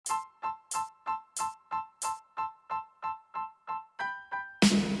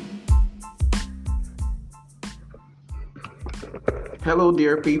Hello,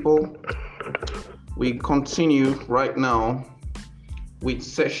 dear people. We continue right now with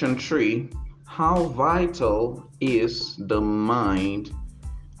session three. How vital is the mind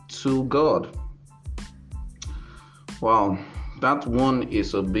to God? Wow, that one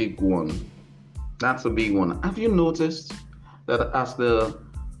is a big one. That's a big one. Have you noticed that as the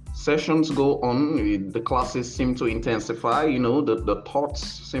sessions go on, the classes seem to intensify, the thoughts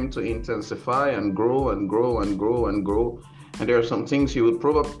seem to intensify and grow and grow and grow and grow. And there are some things you would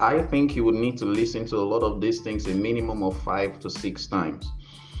probably, I think you would need to listen to a lot of these things a minimum of 5 to 6 times.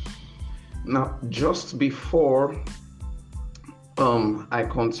 Now, just before I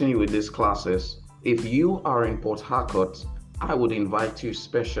continue with these classes, if you are in Port Harcourt, I would invite you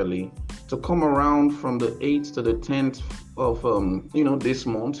specially to come around from the 8th to the 10th of this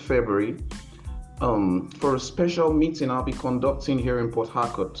month, February, for a special meeting I'll be conducting here in Port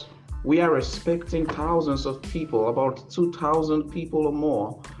Harcourt. We are expecting thousands of people, about 2,000 people or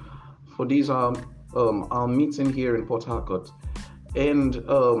more, for these our meeting here in Port Harcourt, and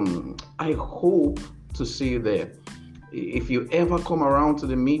I hope to see you there. If you ever come around to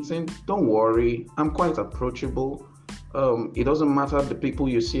the meeting, don't worry, I'm quite approachable. It doesn't matter the people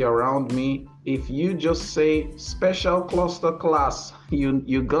you see around me. If you just say special cluster class,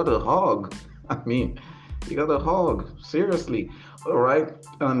 you got a hug. I mean, you got a hug, seriously. All right.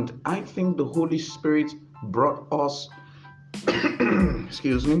 And I think the Holy Spirit brought us,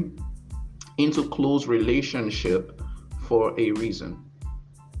 excuse me, into close relationship for a reason.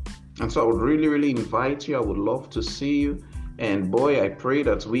 And so I would really, really invite you. I would love to see you. And boy, I pray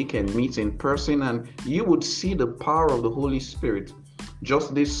that we can meet in person and you would see the power of the Holy Spirit.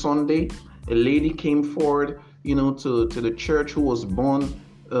 Just this Sunday, a lady came forward, to the church who was born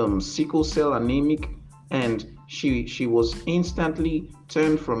sickle cell anemic, and she was instantly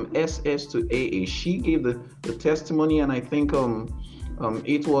turned from SS to AA. She gave the testimony, and I think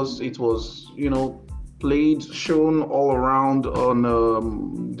it was played, shown all around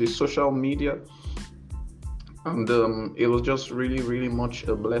on the social media. And it was just really, really much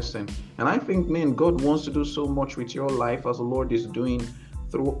a blessing. And I think, man, God wants to do so much with your life as the Lord is doing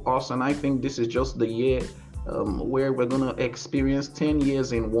through us. And I think this is just the year where we're going to experience 10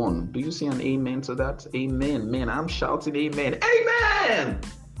 years in one. Do you see an amen to that? Amen. Man, I'm shouting amen. Amen!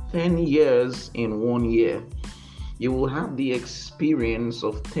 10 years in 1 year. You will have the experience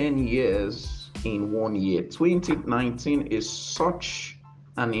of 10 years in 1 year. 2019 is such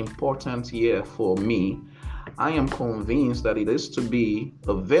an important year for me. I am convinced that it is to be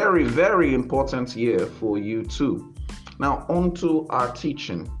a very, very important year for you too. Now, on to our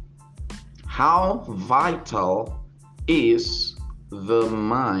teaching. How vital is the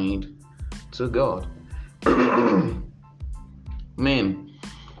mind to God? Man,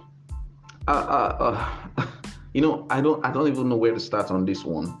 I don't even know where to start on this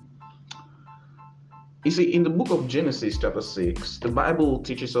one. You see, in the book of Genesis, chapter 6, the Bible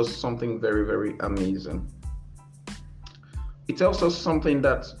teaches us something very, very amazing. It tells us something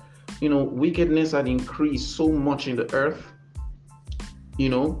that, wickedness had increased so much in the earth,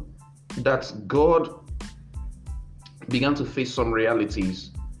 that God began to face some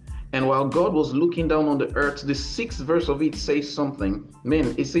realities. And while God was looking down on the earth, the 6th verse of it says something.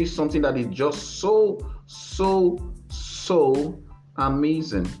 Man, it says something that is just so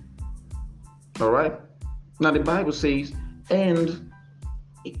amazing. All right. Now the Bible says, and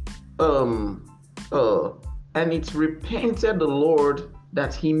it repented the Lord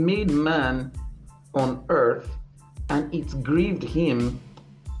that he made man on earth, and it grieved him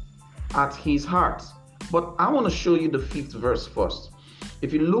at his heart. But I want to show you the 5th verse first.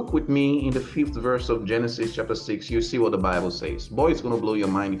 If you look with me in the 5th verse of Genesis chapter 6, you see what the Bible says. Boy, it's going to blow your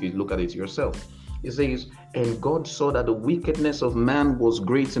mind if you look at it yourself. It says, and God saw that the wickedness of man was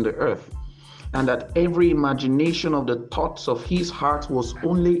great in the earth, and that every imagination of the thoughts of his heart was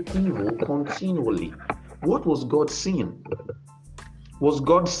only evil continually. What was God seeing? Was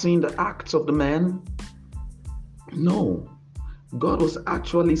God seeing the acts of the man? No. God was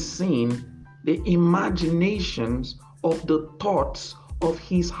actually seeing the imaginations of the thoughts of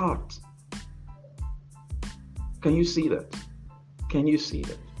his heart. Can you see that? Can you see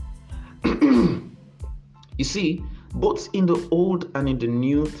that? You see, both in the Old and in the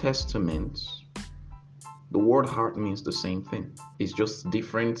New Testament, the word heart means the same thing. It's just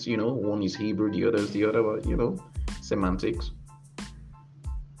different, one is Hebrew, the other is the other, semantics.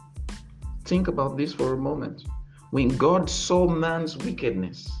 Think about this for a moment. When God saw man's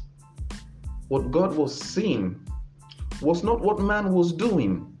wickedness, what God was seeing was not what man was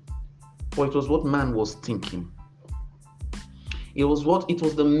doing, but it was what man was thinking. It was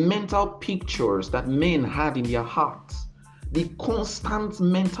the mental pictures that men had in their hearts the constant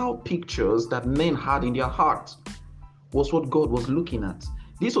mental pictures that men had in their hearts was what God was looking at.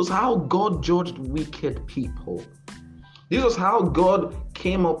 This was how God judged wicked people. This was how God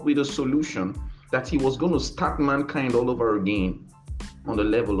came up with a solution that he was going to start mankind all over again on the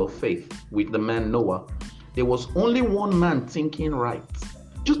level of faith with the man Noah. There was only one man thinking right.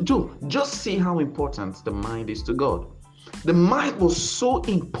 Just see how important the mind is to God. The mind was so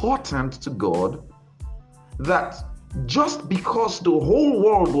important to God that just because the whole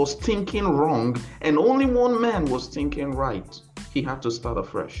world was thinking wrong and only one man was thinking right, he had to start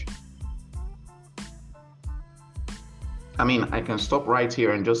afresh. I mean, I can stop right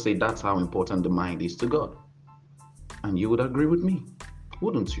here and just say that's how important the mind is to God. And you would agree with me,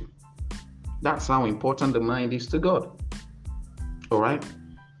 wouldn't you? That's how important the mind is to God. All right?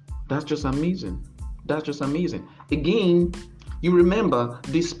 That's just amazing. That's just amazing. Again, you remember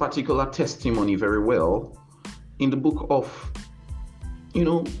this particular testimony very well in the book of,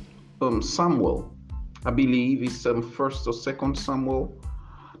 Samuel. I believe it's 1st or 2nd Samuel.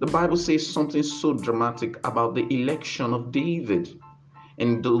 The Bible says something so dramatic about the election of David.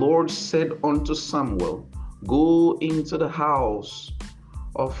 And the Lord said unto Samuel, go into the house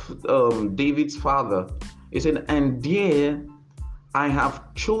of David's father. He said, and there I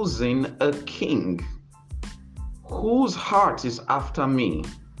have chosen a king whose heart is after me.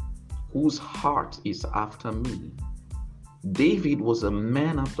 Whose heart is after me. David was a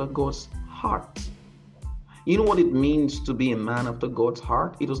man after God's heart. You know what it means to be a man after God's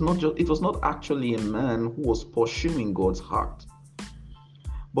heart? It was not actually a man who was pursuing God's heart,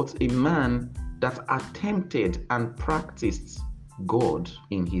 but a man that attempted and practiced God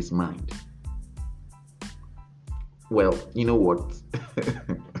in his mind. Well, you know what?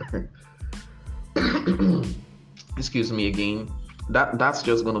 Excuse me again. That's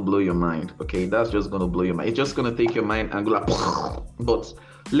just gonna blow your mind, okay? That's just gonna blow your mind. It's just gonna take your mind and go like, but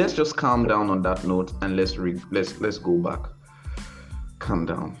let's just calm down on that note and let's go back. Calm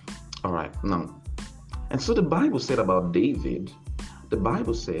down. All right, now. And so the Bible said about David, the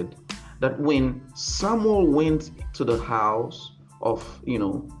Bible said that when Samuel went to the house of,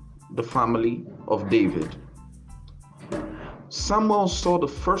 the family of David, Samuel saw the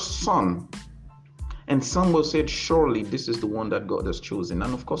first son. And Samuel said, surely this is the one that God has chosen.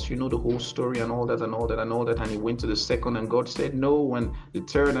 And of course, you know the whole story and all that. And he went to the second and God said no. And the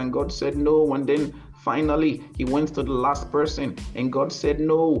third and God said no. And then finally, he went to the last person and God said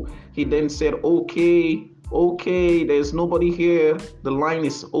no. He then said, okay, there's nobody here. The line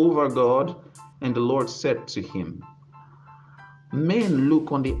is over, God. And the Lord said to him, men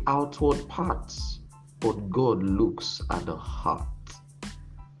look on the outward parts, but God looks at the heart.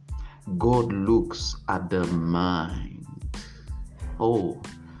 God looks at the mind. Oh,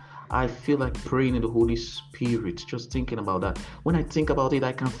 I feel like praying in the Holy Spirit, just thinking about that. When I think about it,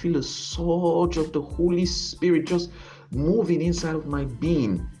 I can feel a surge of the Holy Spirit just moving inside of my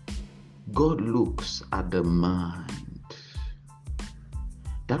being. God looks at the mind.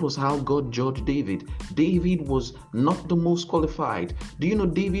 That was how God judged David. David was not the most qualified. Do you know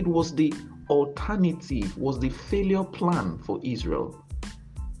David was the alternative, was the failure plan for Israel?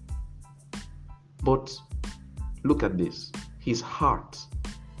 But look at this. His heart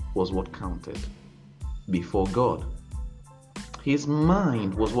was what counted before God. His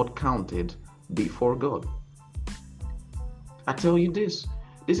mind was what counted before God. I tell you this.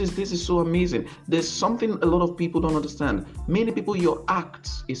 This is so amazing. There's something a lot of people don't understand. Many people, your act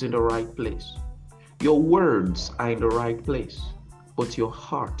is in the right place. Your words are in the right place. But your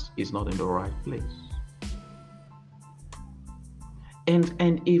heart is not in the right place.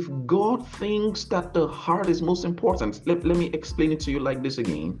 And if God thinks that the heart is most important, let me explain it to you like this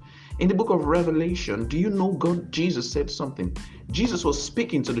again. In the book of Revelation, do you know Jesus said something? Jesus was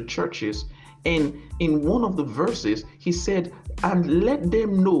speaking to the churches, and in one of the verses, he said, and let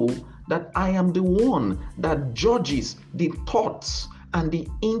them know that I am the one that judges the thoughts and the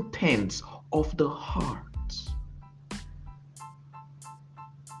intents of the heart.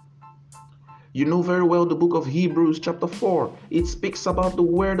 You know very well the book of Hebrews chapter 4. It speaks about the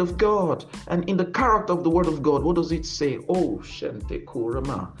word of God. And in the character of the word of God, what does it say? Oh, Shente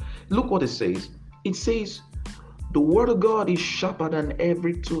Kurama. Look what it says. It says, the word of God is sharper than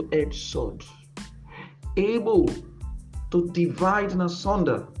every two-edged sword, able to divide and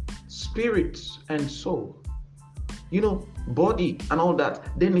asunder spirit and soul, body and all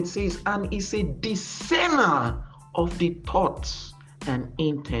that. Then it says, and it's a discerner of the thoughts and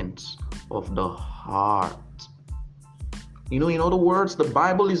intents of the heart. In other words, the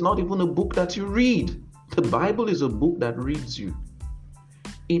Bible is not even a book that you read. The Bible is a book that reads you.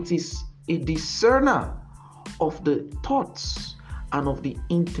 It is a discerner of the thoughts and of the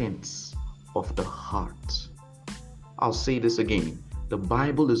intents of the heart. I'll say this again. The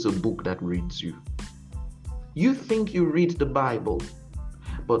Bible is a book that reads you. You think you read the Bible,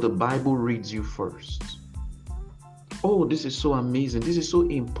 but the Bible reads you first. Oh, this is so amazing. This is so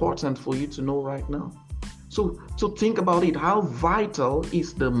important for you to know right now. So think about it. How vital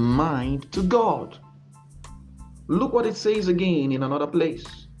is the mind to God? Look what it says again in another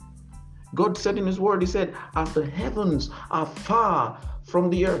place. God said in his word, he said, as the heavens are far from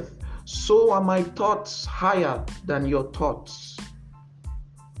the earth, so are my thoughts higher than your thoughts.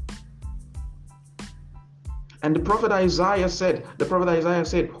 And the prophet Isaiah said,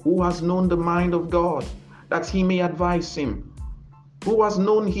 who has known the mind of God, that he may advise him? Who has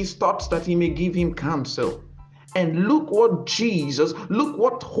known his thoughts, that he may give him counsel? And look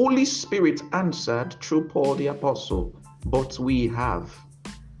what Holy Spirit answered through Paul the Apostle. But we have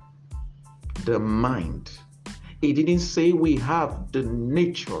the mind. He didn't say we have the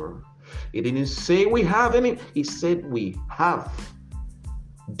nature. He didn't say we have any. He said we have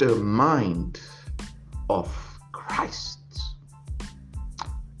the mind of Christ.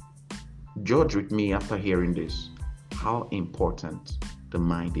 Judge with me after hearing this, how important the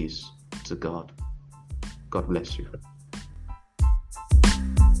mind is to God. God bless you.